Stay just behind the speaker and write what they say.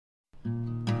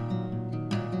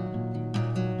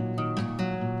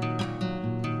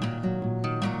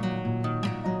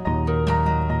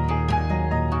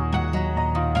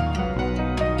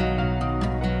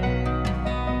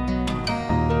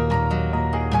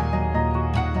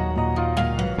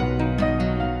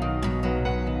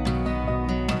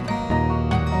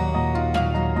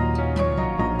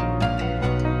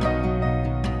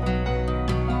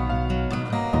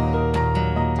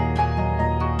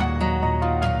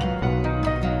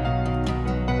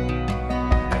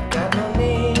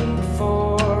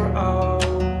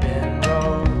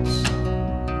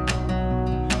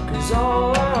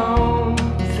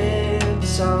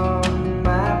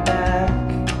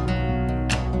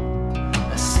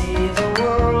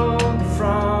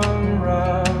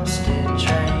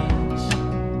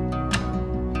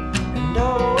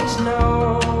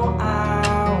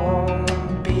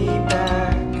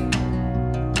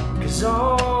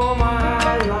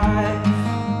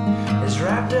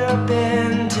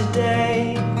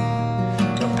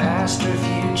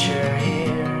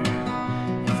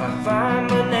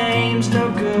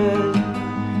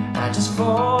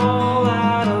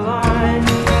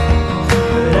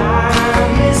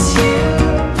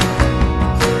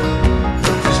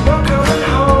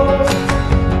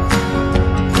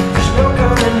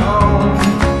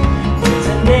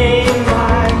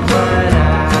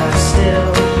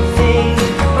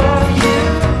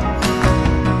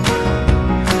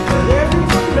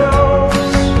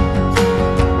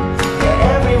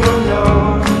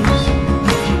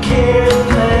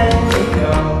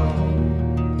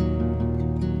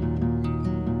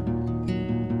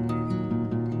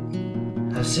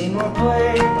I've seen more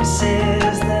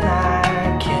places than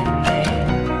I can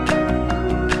name,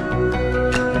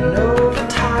 and over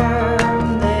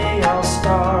time they all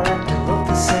start to look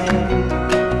the same.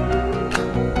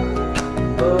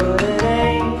 But it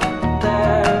ain't the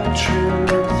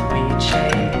truth we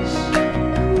chase.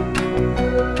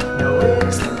 No,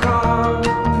 it's the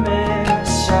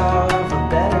promise of a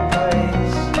better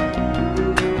place.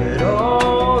 But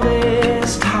all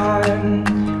this time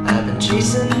I've been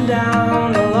chasing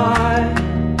down a lie,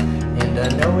 and I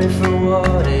know it for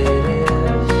what it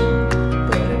is,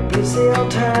 but it beats the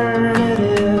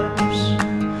alternatives.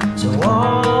 So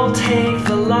I'll take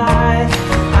the lie.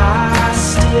 I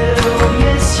still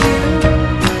miss you.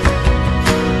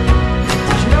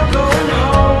 There's no going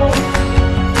home.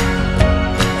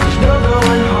 There's no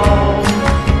going home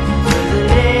with a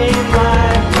name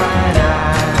like mine.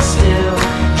 I still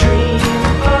dream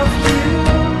of you.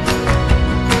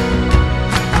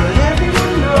 But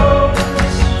everyone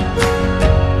knows,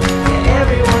 yeah,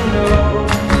 everyone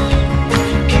knows, if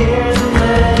you care then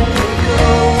let it go.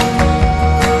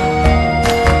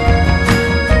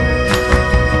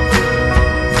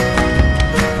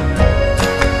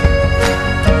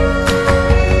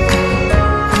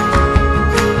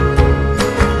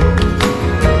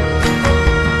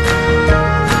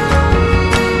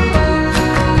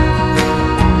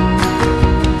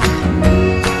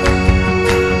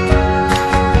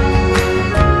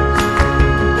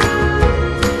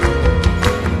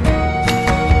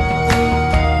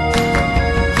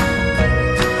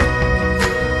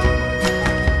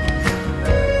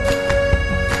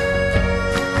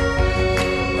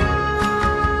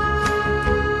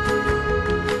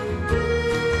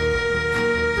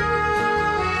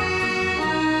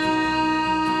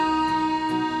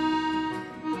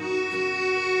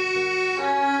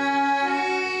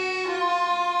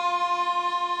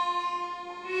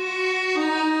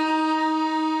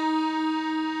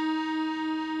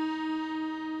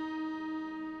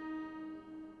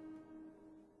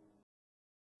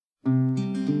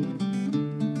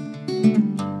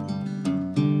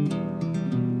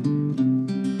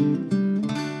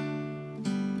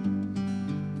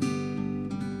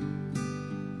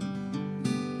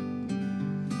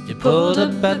 You pulled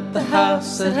up at the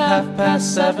house at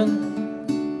 7:30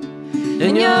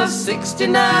 in your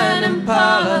 '69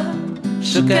 Impala,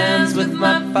 shook hands with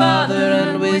my father,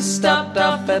 and we stopped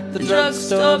off at the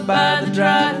drugstore by the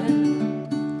drive-in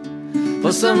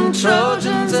for some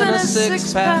Trojans and a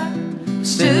six-pack.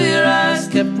 Still your eyes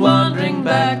kept wandering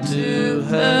back to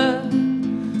her.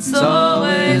 It's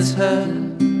always her.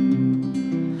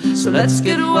 So let's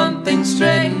get one thing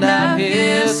straightened out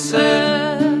here, sir.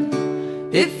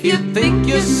 If you think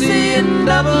you're seeing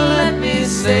double, let me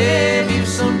save you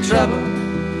some trouble.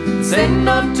 This ain't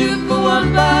no 2 for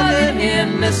 1 bargain here,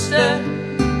 mister.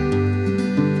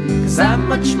 'Cause I'm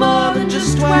much more than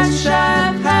just twice shy.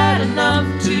 I've had enough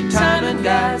two-timing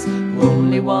guys who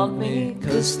only want me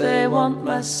 'cause they want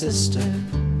my sister.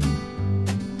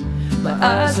 My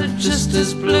eyes are just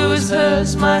as blue as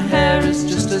hers, my hair is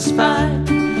just as fine,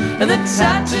 and the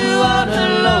tattoo on her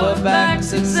lower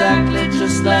back's exactly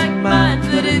just like mine.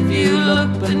 But if you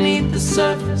look beneath the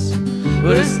surface,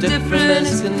 we're as different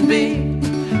as can be.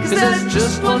 'Cause there's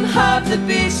just one heart that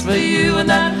beats for you, and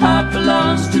that heart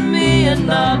belongs to me and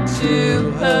not to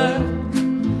her.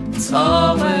 It's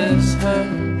always her.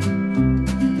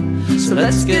 So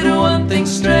let's get one thing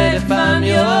straight, if I'm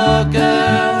your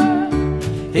girl.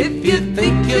 If you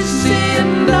think you're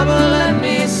seeing double, let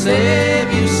me save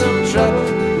you some trouble.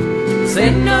 This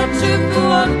ain't no 2 for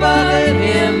 1 bargain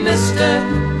here, mister.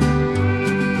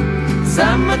 'Cause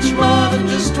I'm much more than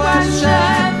just twice shy.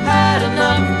 I've had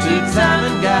enough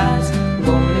two-timing guys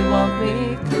who only want me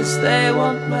 'cause they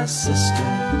want my sister.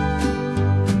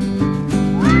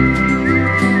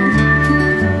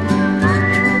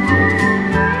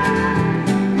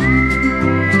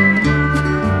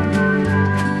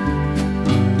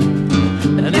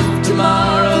 And if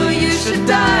tomorrow you should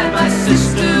die, my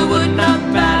sister would not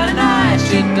bat an eye.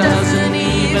 She doesn't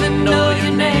even know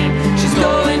your name. She's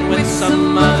going with some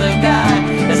other guy.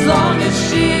 As long as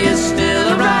she is still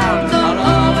around, I'll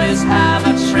always have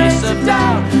a trace of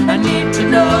doubt. I need to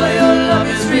know your love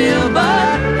is real,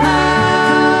 but how?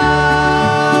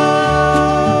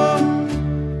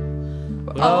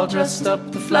 We're all dressed up,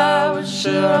 the flowers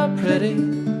sure are pretty.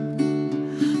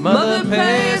 Mother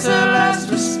pays her last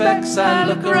respects. I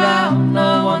look around,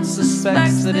 no one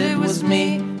suspects that it was me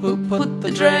who put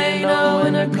the Drano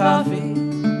in her coffee.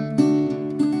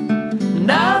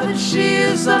 Now that she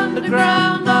is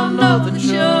underground, I'll know that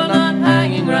you're not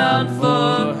hanging round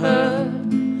for her.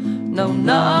 No,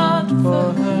 not for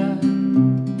her.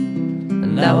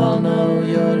 And now I'll know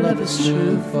your love is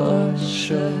true for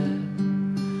sure.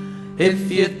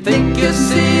 If you think you're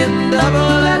seeing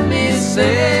double, let me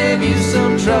save you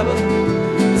some trouble.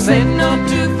 This ain't no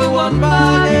 2 for 1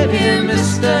 party here,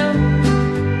 mister.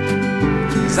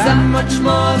 'Cause I'm much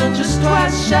more than just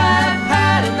twice shy. I've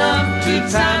had enough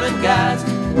 2-timing guys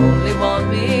who only want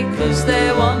me 'cause they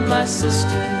want my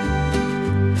sister.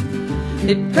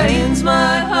 It pains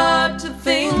my heart to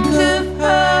think of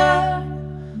her,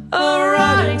 a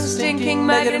rotting, stinking,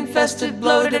 maggot-infested,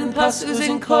 bloated and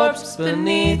pus-oozing corpse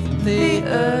beneath the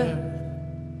earth.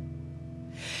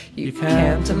 You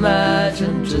can't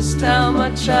imagine just how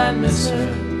much I miss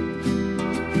her,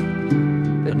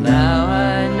 but now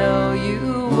I know you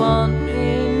want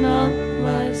me, not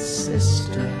my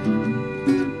sister.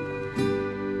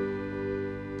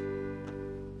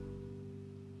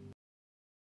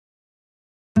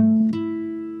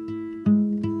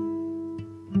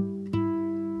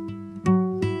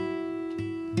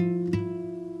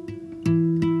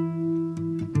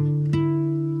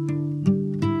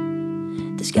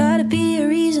 There's gotta be a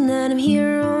reason that I'm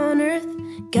here on earth.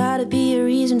 Gotta be a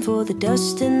reason for the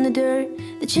dust and the dirt.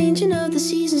 The changing of the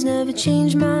seasons never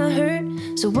changed my hurt.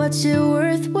 So what's it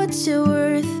worth, what's it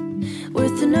worth?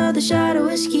 Worth another shot of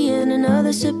whiskey and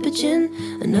another sip of gin,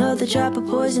 another drop of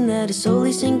poison that is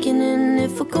slowly sinking in.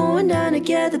 If we're going down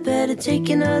together, better take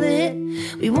another hit.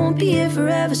 We won't be here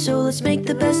forever, so let's make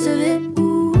the best of it.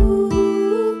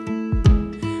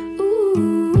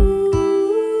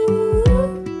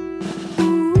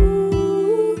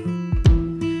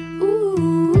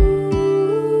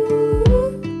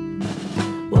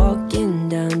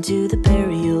 To the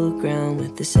burial ground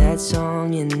with a sad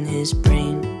song in his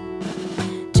brain.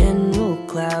 General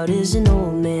Cloud is an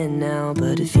old man now,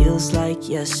 but it feels like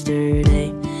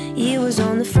yesterday. He was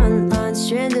on the front line,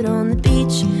 stranded on the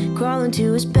beach, crawling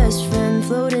to his best friend,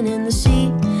 floating in the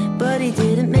sea. But he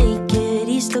didn't make it,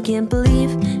 he still can't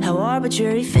believe how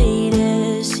arbitrary fate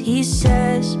is. He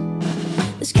says,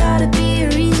 there's gotta be a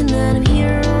reason that I'm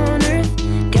here on earth.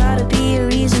 Gotta be a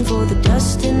reason for the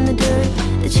dust and the dirt.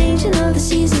 The changing of the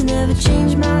seasons never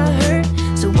changed my hurt.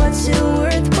 So what's it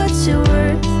worth, what's it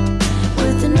worth?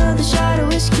 Worth another shot of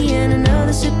whiskey and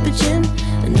another sip of gin,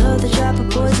 another drop of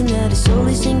poison that is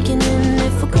slowly sinking in.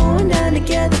 If we're going down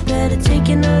together, better take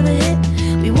another hit.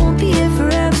 We won't be here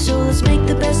forever, so let's make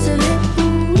the best of it.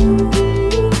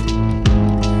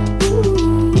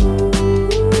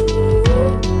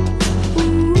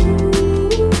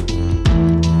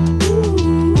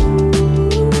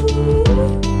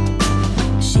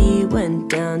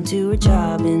 To her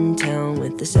job in town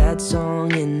with a sad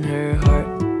song in her heart.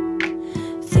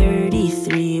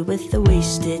 33 with a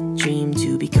wasted dream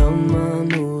to become a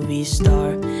movie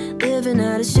star. Living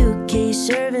out a suitcase,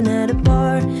 serving at a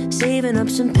bar, saving up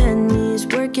some pennies,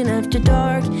 working after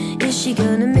dark. Is she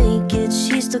gonna make it?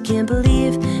 She still can't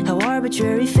believe how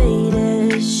arbitrary fate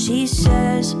is. She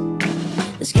says,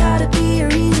 there's gotta be a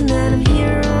reason that I'm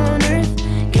here on earth.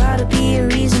 Gotta be a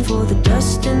reason for the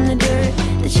dust and the dirt.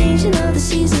 The changing of the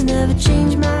seasons never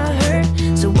changed my hurt.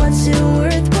 So what's it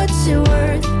worth, what's it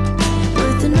worth?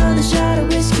 Worth another shot of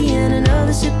whiskey and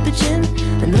another sip of gin,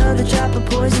 another drop of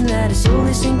poison that is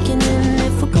slowly sinking in.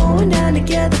 If we're going down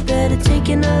together, better take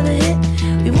another hit.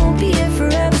 We won't be here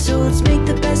forever, so let's make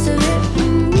the best of it.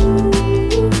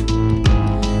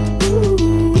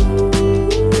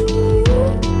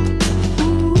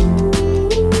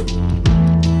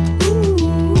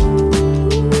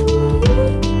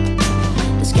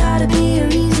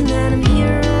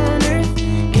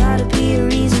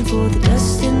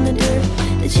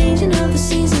 Changing of the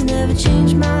seasons never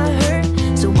changed my hurt.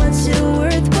 So what's it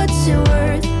worth, what's it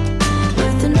worth?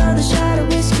 Worth another shot of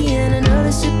whiskey and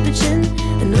another sip of gin,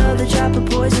 another drop of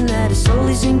poison that is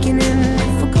slowly sinking in.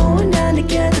 If we're going down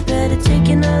together, better take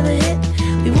another hit.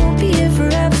 We won't be here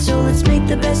forever, so let's make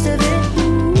the best of it.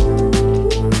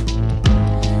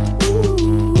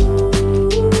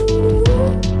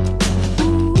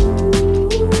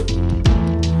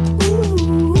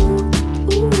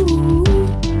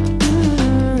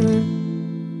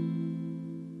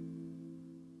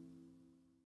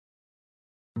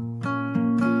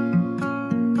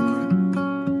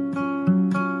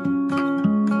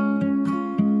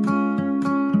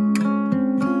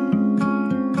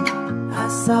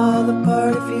 Saw the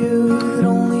part of you that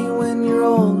only when you're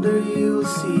older you will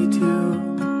see too.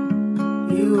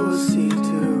 You will see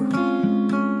too.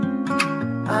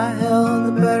 I held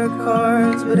the better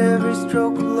cards, but every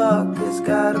stroke of luck has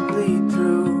gotta bleed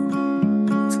through.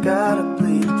 It's gotta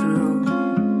bleed through.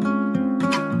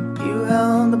 You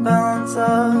held the balance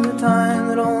of the time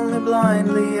that only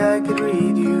blindly I could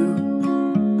read you.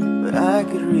 that I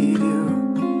could read you.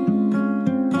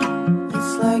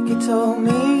 It's like you told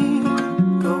me,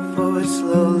 go forward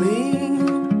slowly.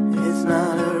 It's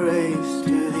not a race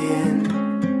to the end.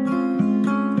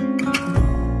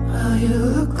 Well, you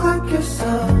look like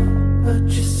yourself, but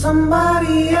you're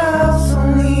somebody else.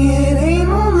 Only it ain't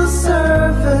on the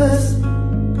surface.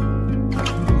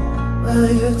 Well,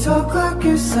 you talk like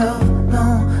yourself. No,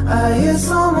 I hear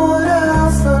someone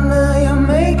else. So now you're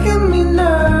making me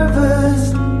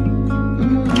nervous.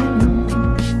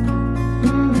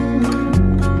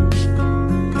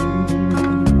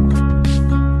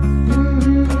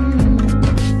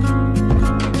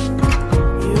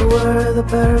 You were the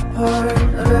better part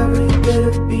of every bit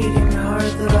of beating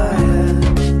heart that I had.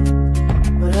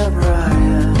 Whatever I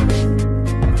had,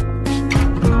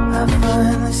 I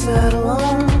finally sat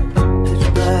alone, pitch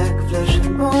black, flesh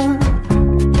and bone.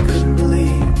 Couldn't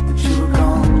believe that you were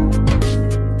gone.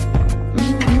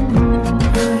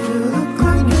 You look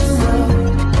like yourself,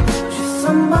 just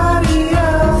somebody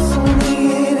else. Only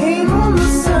it ain't on the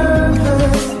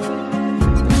surface.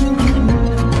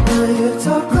 Well, you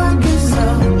talk like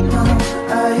yourself. No,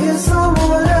 I hear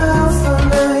someone else. So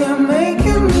now you're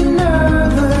making me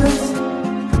nervous.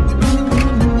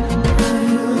 Well,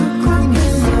 you look like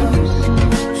yourself,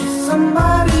 just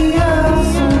somebody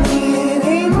else. Only it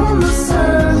ain't on the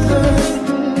surface.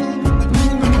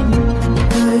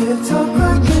 Well, you talk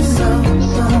like yourself.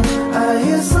 No, I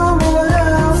hear someone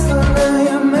else. So now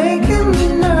you're making me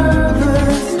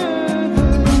nervous.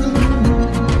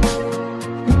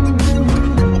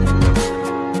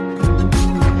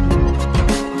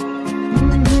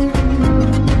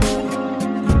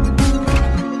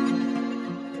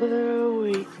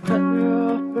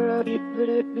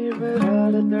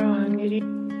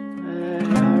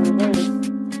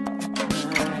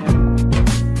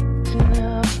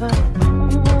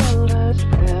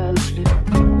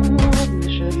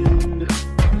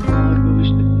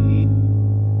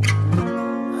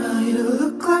 Well, you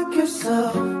look like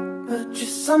yourself, but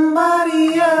you're somebody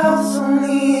else.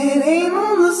 Only it ain't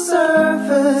on the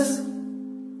surface.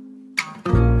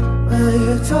 Well,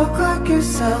 you talk like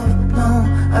yourself. No,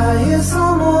 I hear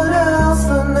someone else.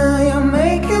 So now you're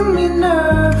making me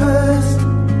nervous.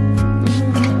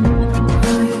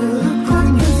 Well, you look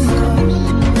like yourself,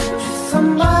 just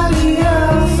somebody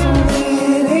else. Only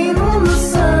it ain't on the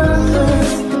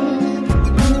surface.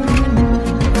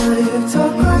 Well, you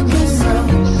talk like yourself.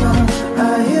 No, I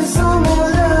hear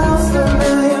someone else. So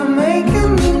now you're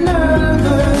making me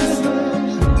nervous.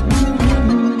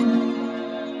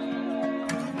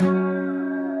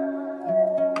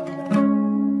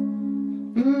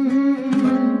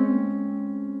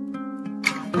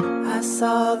 I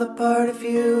saw the part of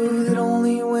you that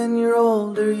only when you're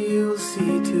older you'll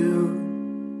see too.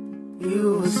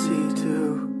 You will see too.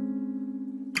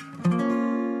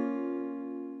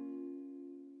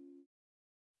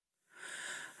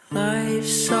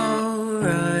 Life's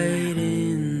alright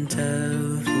in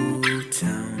Devil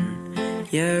Town.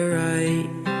 Yeah, right.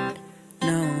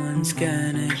 No one's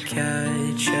gonna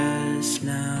catch us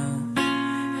now.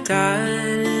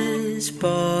 Dad has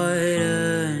bought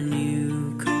a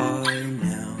new car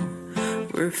now.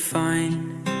 We're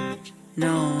fine.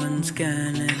 No one's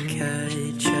gonna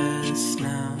catch us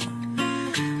now.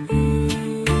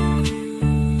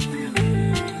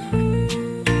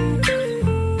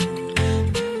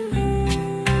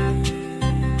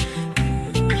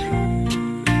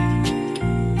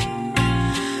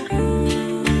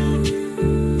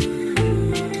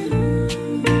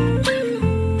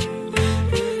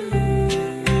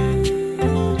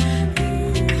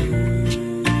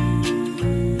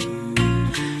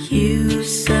 You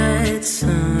said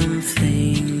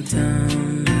something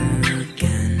dumb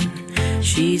again.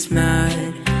 She's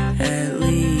mad, at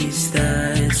least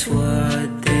that's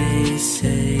what they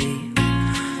say.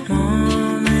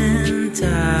 Mom and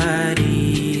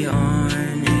Daddy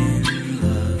aren't in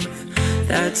love.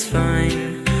 That's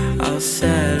fine, I'll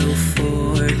settle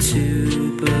for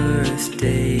 2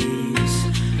 birthdays.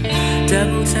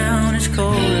 Devil Town is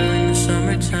colder in the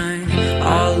summertime.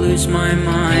 I'll lose my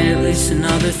mind at least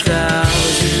another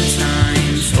 1,000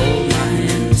 times. Hold my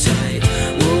hand tight,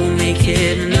 we'll make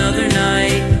it another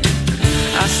night.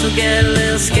 I still get a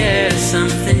little scared of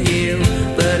something new,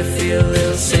 but I feel a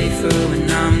little safer when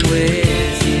I'm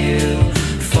with you.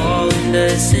 Falling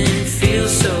doesn't feel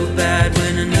so bad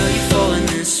when I know you're falling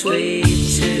this way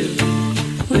too.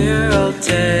 We're all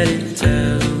dead in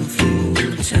Devil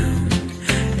Town.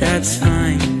 That's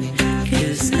fine,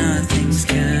 'cause nothing's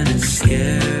gonna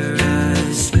scare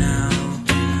us now.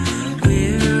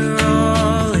 We're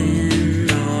all in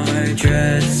our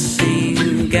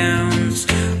dressing gowns.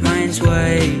 Mine's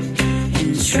white,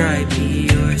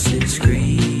 stripey, yours is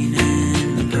green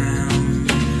and brown.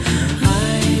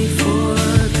 I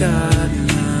forgot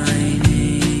my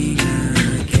name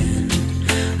again.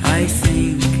 I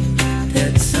think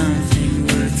that's something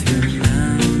worth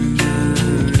remembering.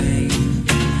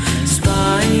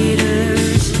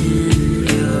 Spiders in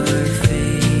your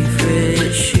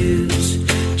favorite shoes,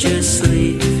 just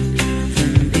leave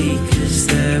them be, 'cause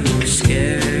they're more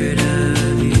scared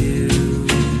of you.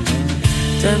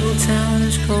 Devil-town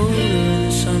is colder in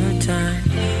the summertime.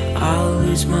 I'll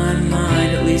lose my mind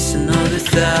at least another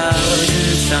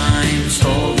 1,000 times.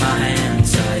 Hold my hand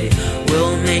tight,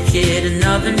 we'll make it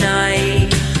another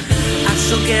night. I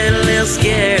still get a little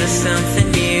scared of something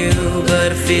new, but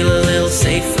I feel a little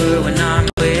safer when I'm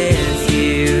with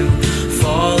you.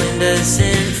 Falling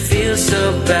doesn't feel so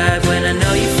bad when I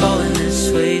know you're falling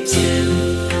this way too.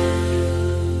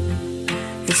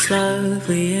 It's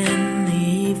lovely in the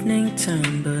evening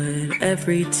time, but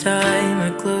every time I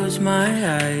close my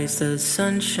eyes, the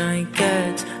sunshine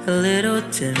gets a little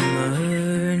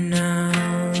dimmer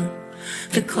now.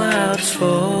 The clouds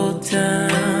fall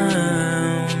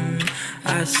down,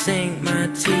 I sink my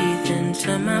teeth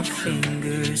into my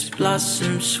fingers.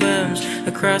 Blossom swims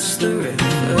across the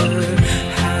river.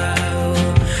 How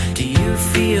do you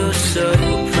feel so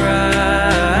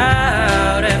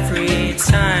proud? Every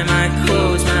time I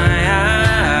close my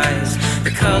eyes,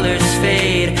 the colors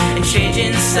fade and change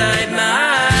inside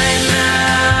my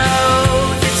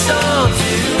mouth. It's all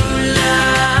too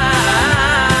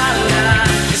loud.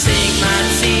 I sink my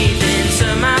teeth into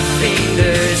my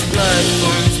fingers. Blood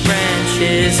forms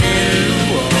branches in the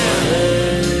water.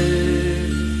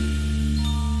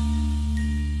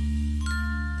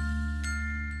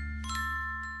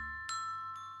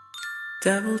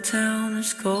 Devil-town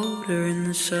is colder in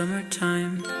the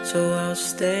summertime, so I'll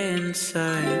stay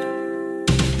inside.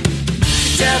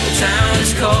 Devil-town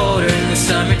is colder in the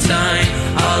summertime.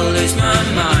 I'll lose my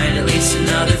mind at least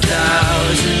another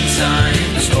 1,000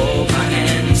 times. Hold my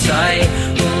hand tight,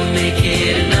 we'll make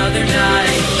it another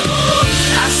night.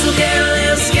 I still get a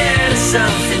little scared of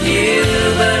something new,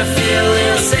 but I feel a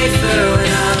little safer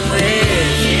when I'm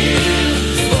with you.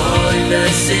 Falling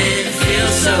doesn't feel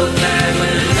so bad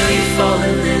when I know you're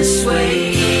falling this way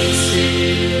too.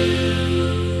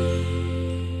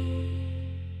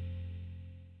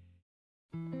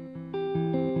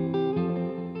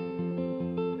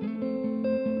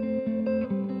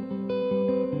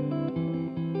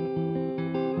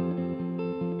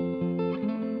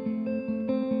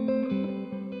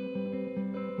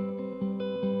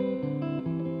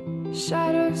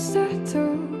 Shadows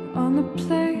settle on the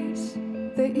place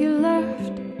that you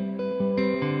left.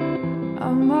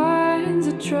 Our minds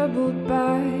are troubled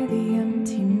by the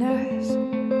emptiness.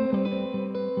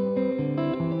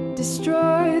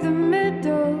 Destroy the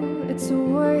middle, it's a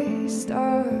waste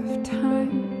of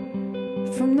time.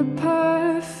 From the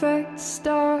perfect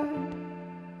start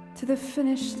to the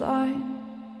finish line.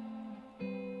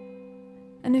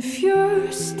 And if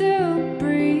you're still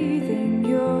breathing,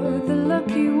 you're the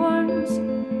lucky ones.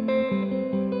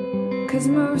 'Cause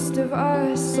most of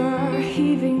us are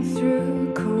heaving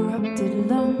through corrupted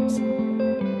lungs,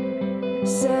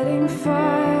 setting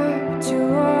fire to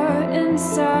our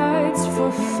insides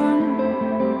for fun,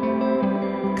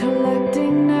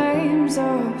 collecting names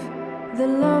of the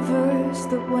lovers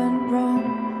that went wrong,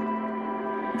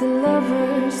 the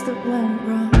lovers that went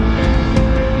wrong.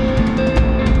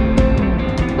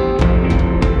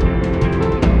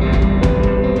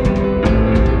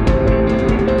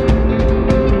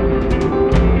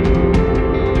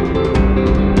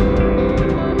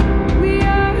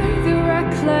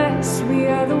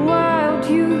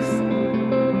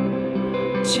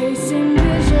 Chasing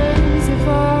visions of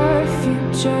our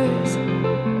futures.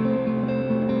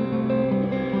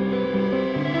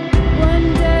 One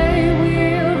day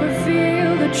we'll reveal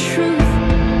the truth,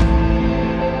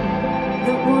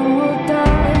 that one will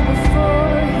die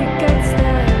before he gets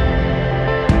there.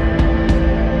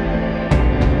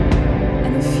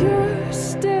 And if you're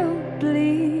still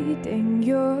bleeding,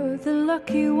 you're the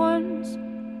lucky ones.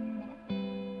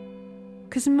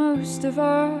 'Cause most of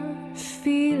our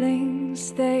feelings,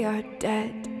 they are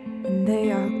dead and they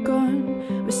are gone.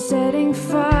 We're setting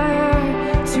fire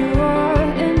to our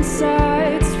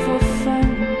insides for fun,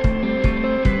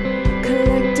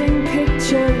 collecting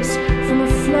pictures from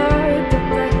a flood that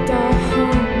wrecked our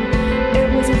home. It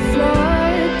was a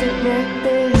flood that wrecked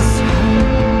this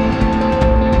home.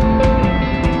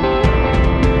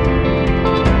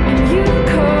 And you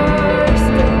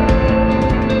caused it.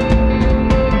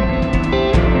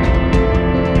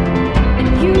 And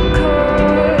you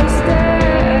caused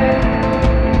it.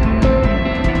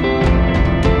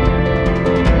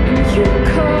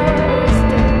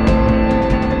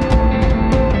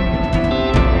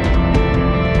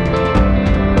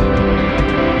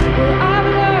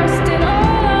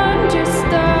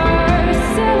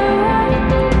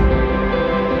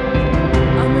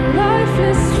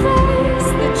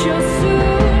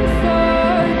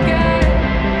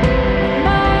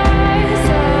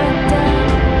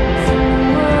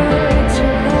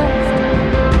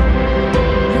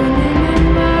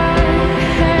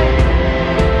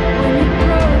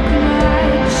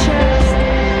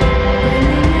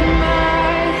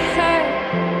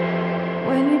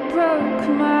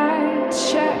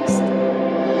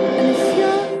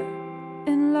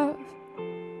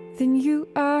 you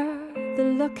are the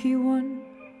lucky one,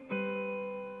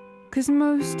 'cause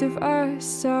most of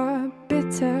us are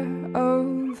bitter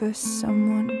over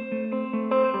someone.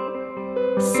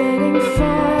 Setting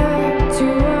fire to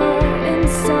our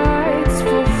insides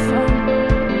for fun,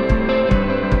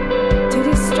 to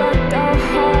distract our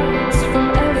hearts from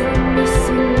ever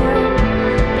missing them.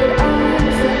 But I'm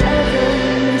forever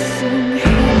missing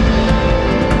him.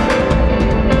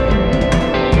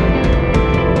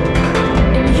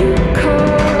 And you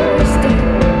caused it.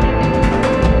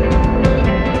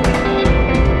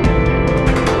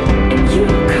 And you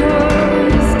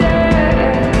caused it.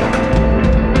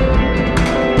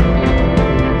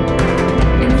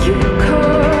 And you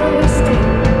caused it.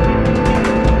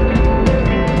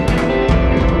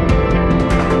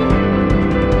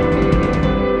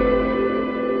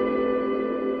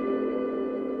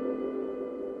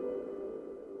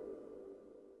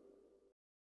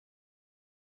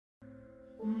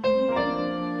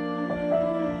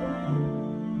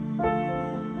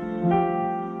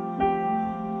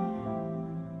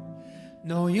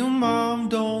 No, your mom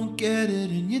don't get it,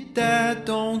 and your dad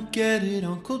don't get it,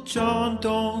 Uncle John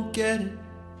don't get it.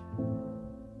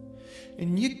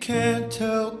 And you can't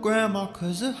tell Grandma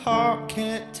 'cause her heart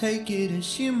can't take it, and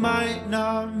she might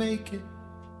not make it.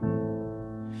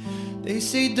 They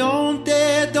say don't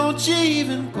dare, don't you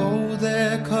even go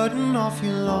there, cutting off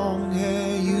your long hair,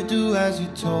 you do as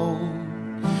you're told.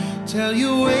 Tell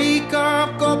you wake up,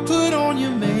 go put on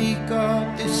your makeup,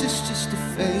 this is just a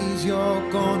phase you're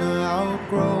gonna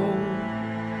outgrow.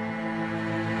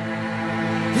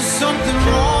 There's something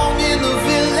wrong in the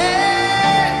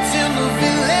village, in the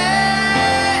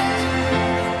village.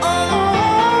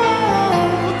 Oh,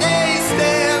 they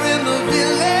stare in the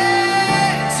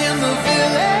village, in the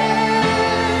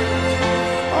village.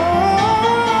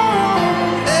 Oh,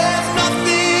 there's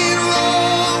nothing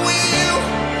wrong with you.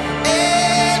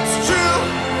 It's true,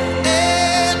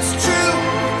 it's true.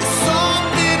 There's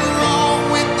something wrong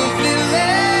with the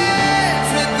village,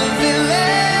 with the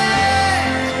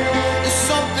village. There's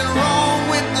something wrong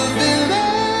with the village.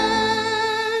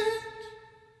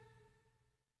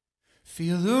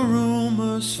 Feel the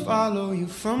rumors follow you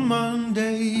from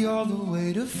Monday all the way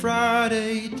to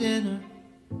Friday dinner.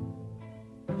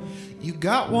 You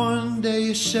got one day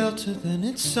of shelter, then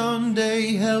it's Sunday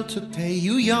hell to pay,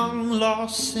 you young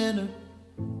lost sinner.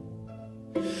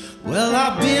 Well,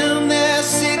 I've been there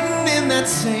sitting in that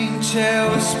same chair,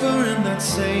 whispering that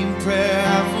same prayer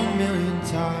half a million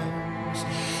times.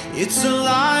 It's a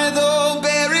lie though,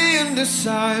 burying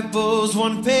disciples,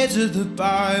 one page of the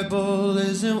Bible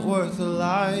isn't worth a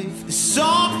life. There's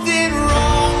something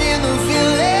wrong in the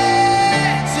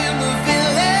village, in the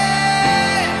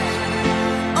village.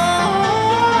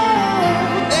 Oh,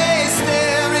 they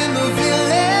stare in the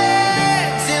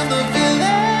village, in the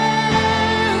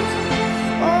village.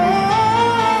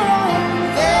 Oh,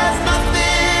 there's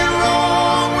nothing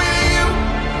wrong with you.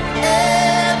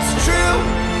 It's true,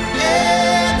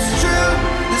 it's true.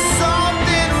 There's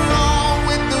something wrong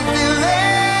with the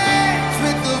village,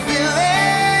 with the village.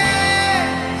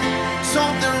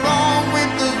 Something wrong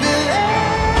with the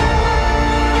village.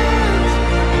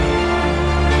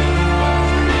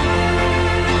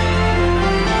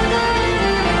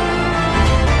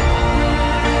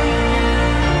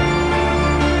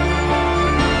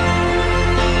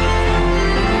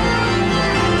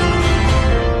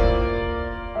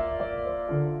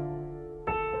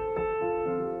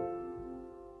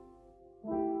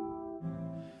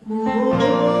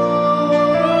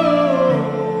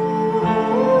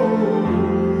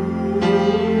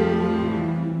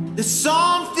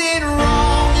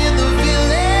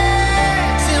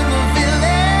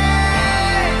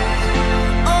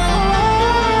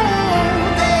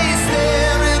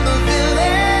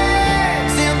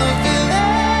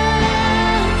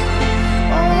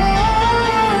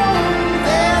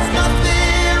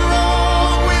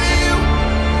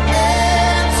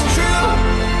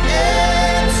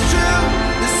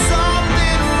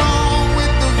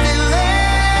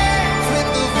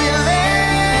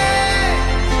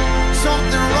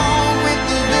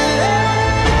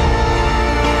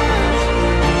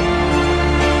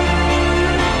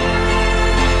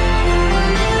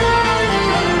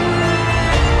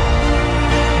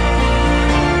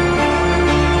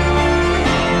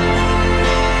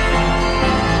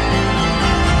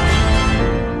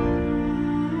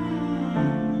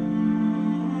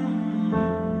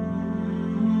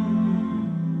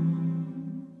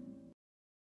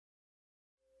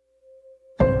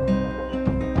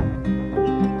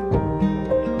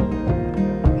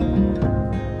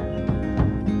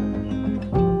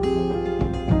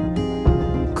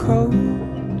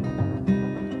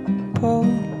 cold.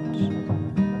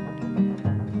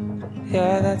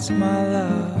 Yeah, that's my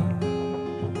love.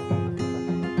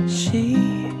 She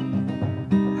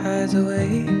hides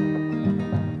away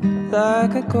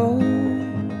like a ghost.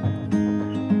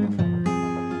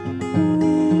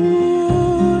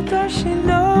 Ooh, does she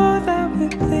know that we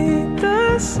bleed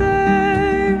the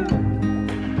same?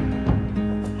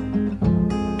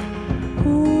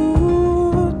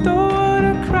 Ooh, don't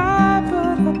wanna cry,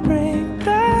 but I'll break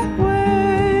that way.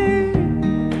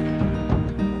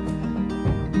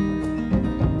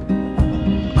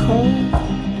 Cold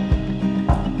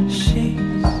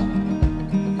sheets.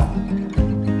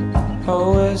 Oh,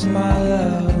 where's my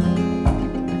love?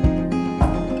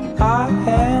 I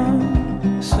am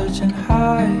searching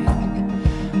high,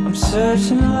 I'm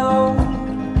searching low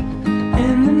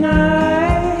in the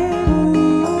night.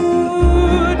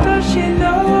 Ooh, does she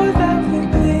know that we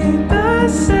bleed the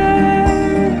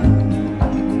same?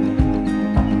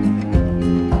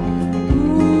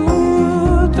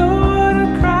 Ooh, don't wanna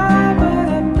cry, but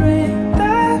I break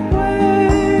that way.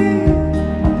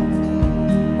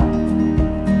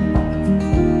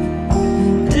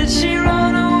 Did she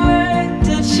run away?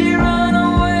 Did she run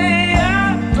away? I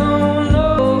don't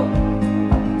know.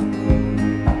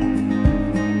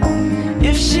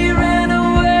 If she ran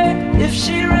away, if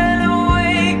she ran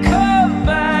away, come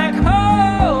back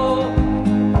home.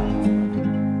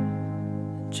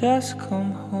 Just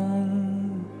come home.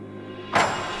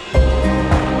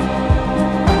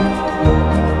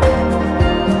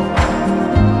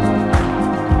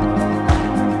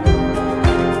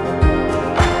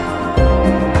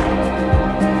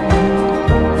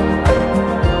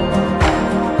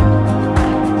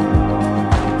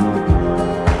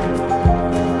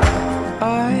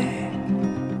 I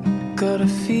got a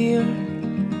fear,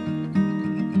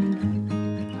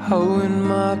 oh, in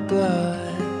my blood.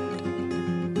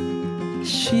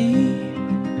 She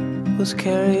was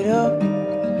carried up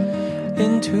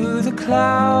into the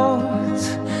clouds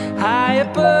high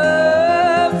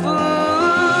above.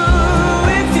 Ooh,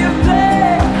 if you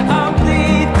play, I'll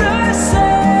bleed the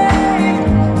same.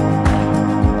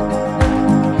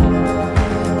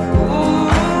 Ooh,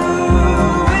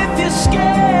 if you're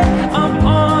scared, I'm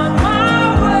on my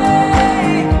way.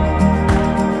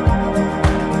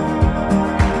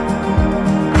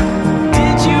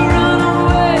 Did you run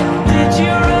away? Did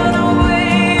you run away?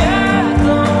 I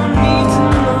don't need to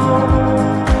know.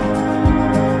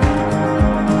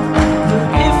 But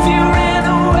if you ran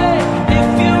away, if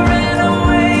you ran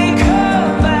away,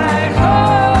 come back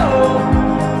home.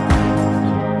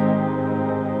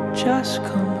 Just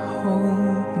come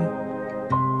home.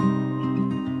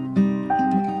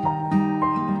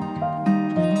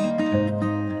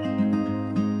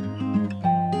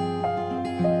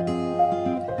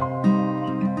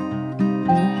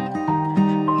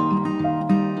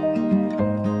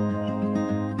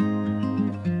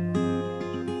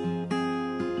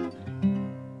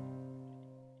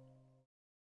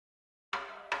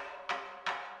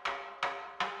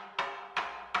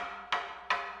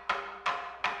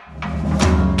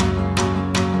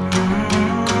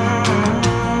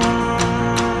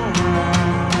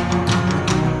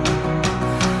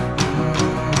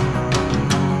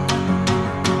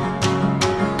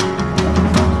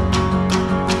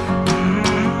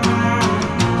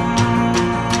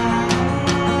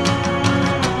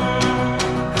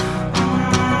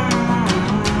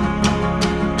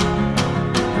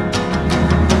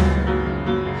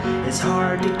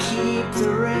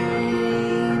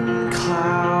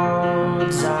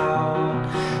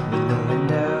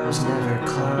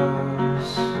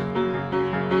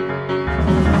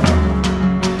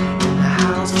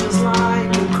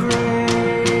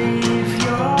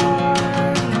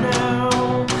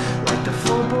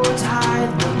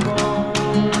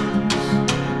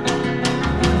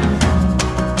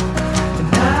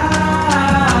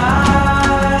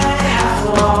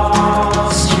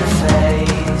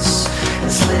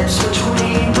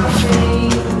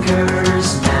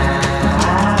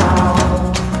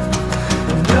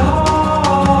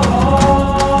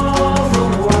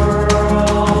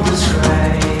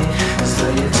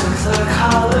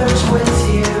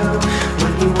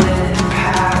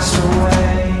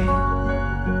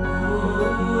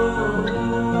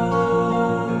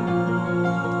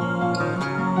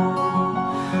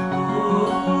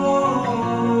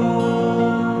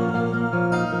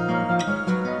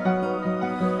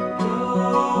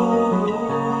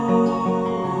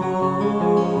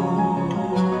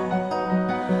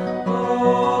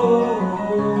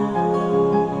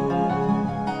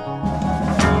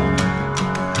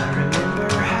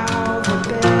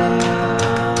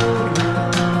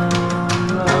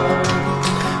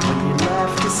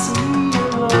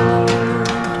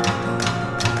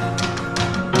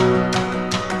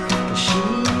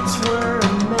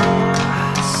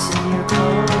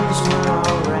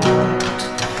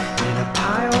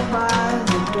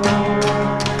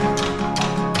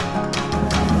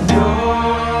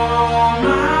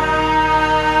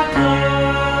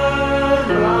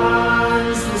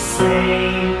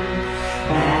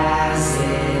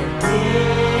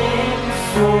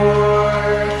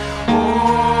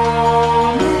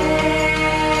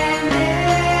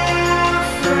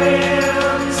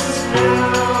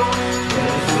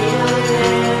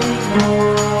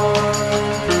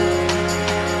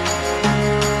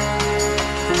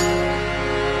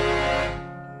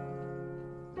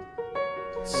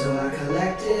 So I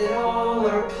collected all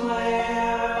our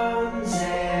plans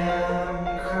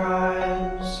and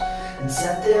crimes and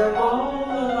set them all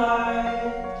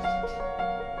alight.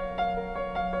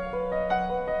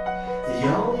 The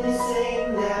only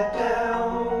thing that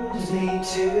bound me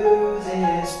to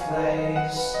this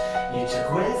place you took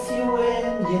with you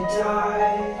when you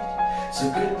died. So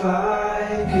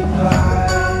goodbye, goodbye.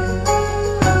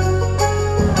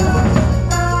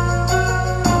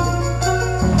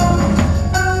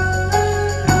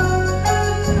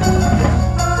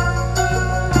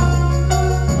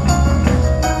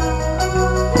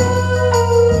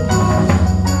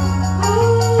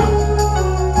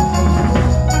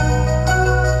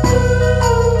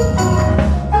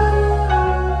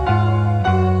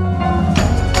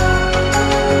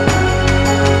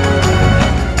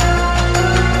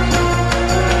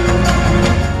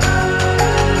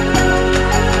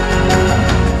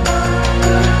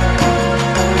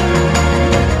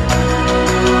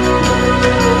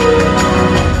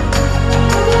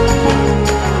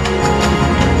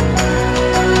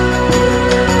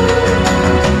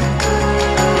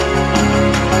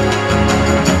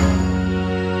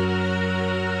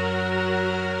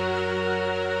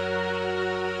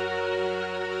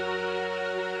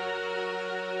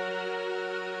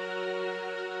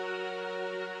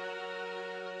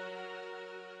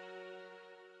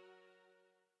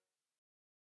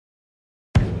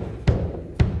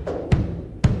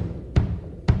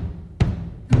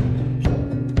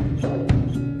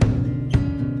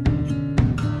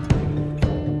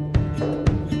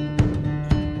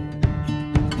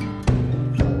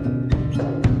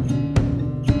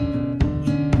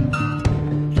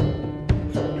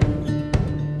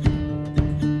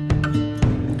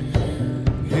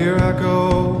 Here I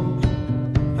go,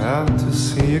 out to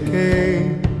sea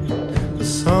again. The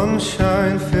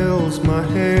sunshine fills my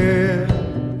hair,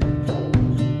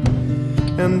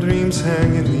 and dreams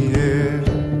hang in the air.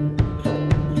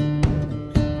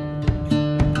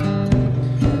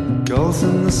 Gulls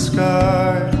in the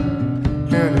sky,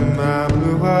 and in my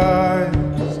blue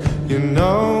eyes, you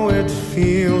know it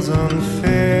feels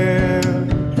unfair.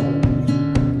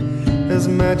 There's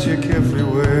magic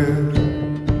everywhere.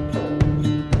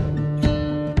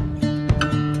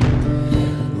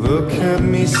 Look at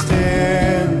me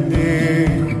standing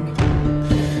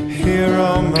here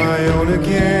on my own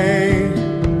again,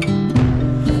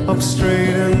 up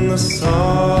straight in the sunshine.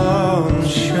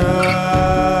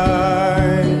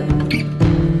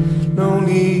 No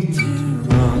need to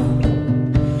run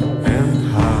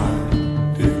and hide.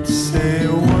 It's a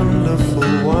wonderful,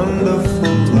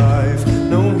 wonderful life.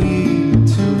 No need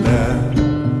to laugh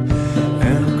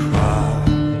and cry.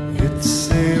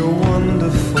 It's a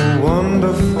wonderful,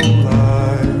 wonderful life.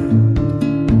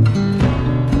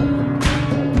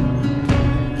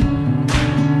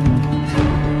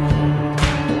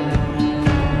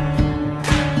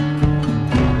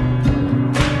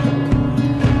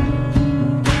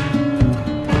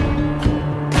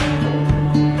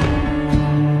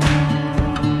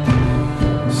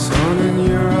 Sun in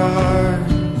your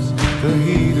eyes, the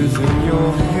heat is in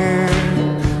your hair.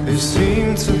 They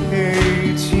seem to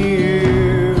hate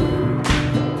you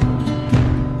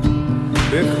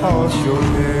because you're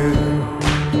there.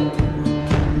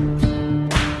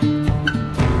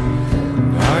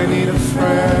 I need a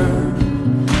friend,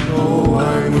 oh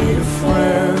I need a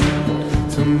friend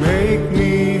to make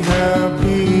me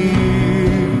happy,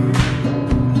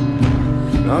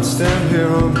 not stand here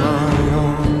on my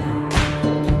own.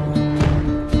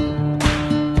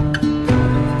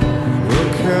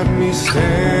 Look at me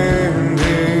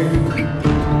standing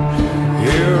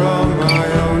here on my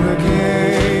own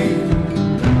again,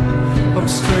 up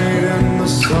straight in the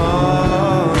sunshine.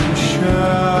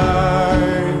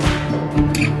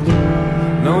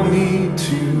 No need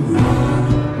to run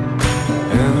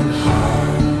and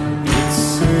hide. It's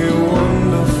a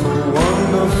wonderful,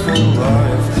 wonderful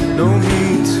life. No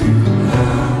need to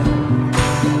laugh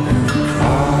and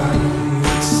cry.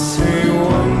 It's a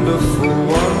wonderful,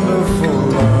 wonderful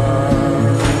life.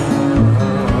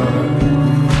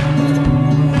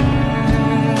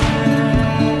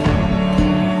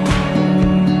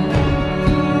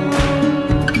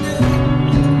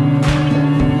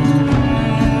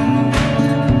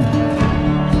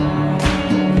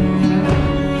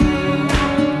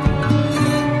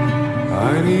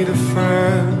 I need a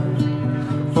friend,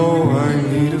 oh I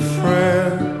need a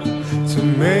friend to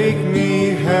make me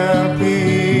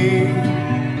happy,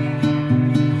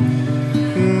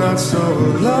 not so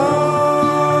alone.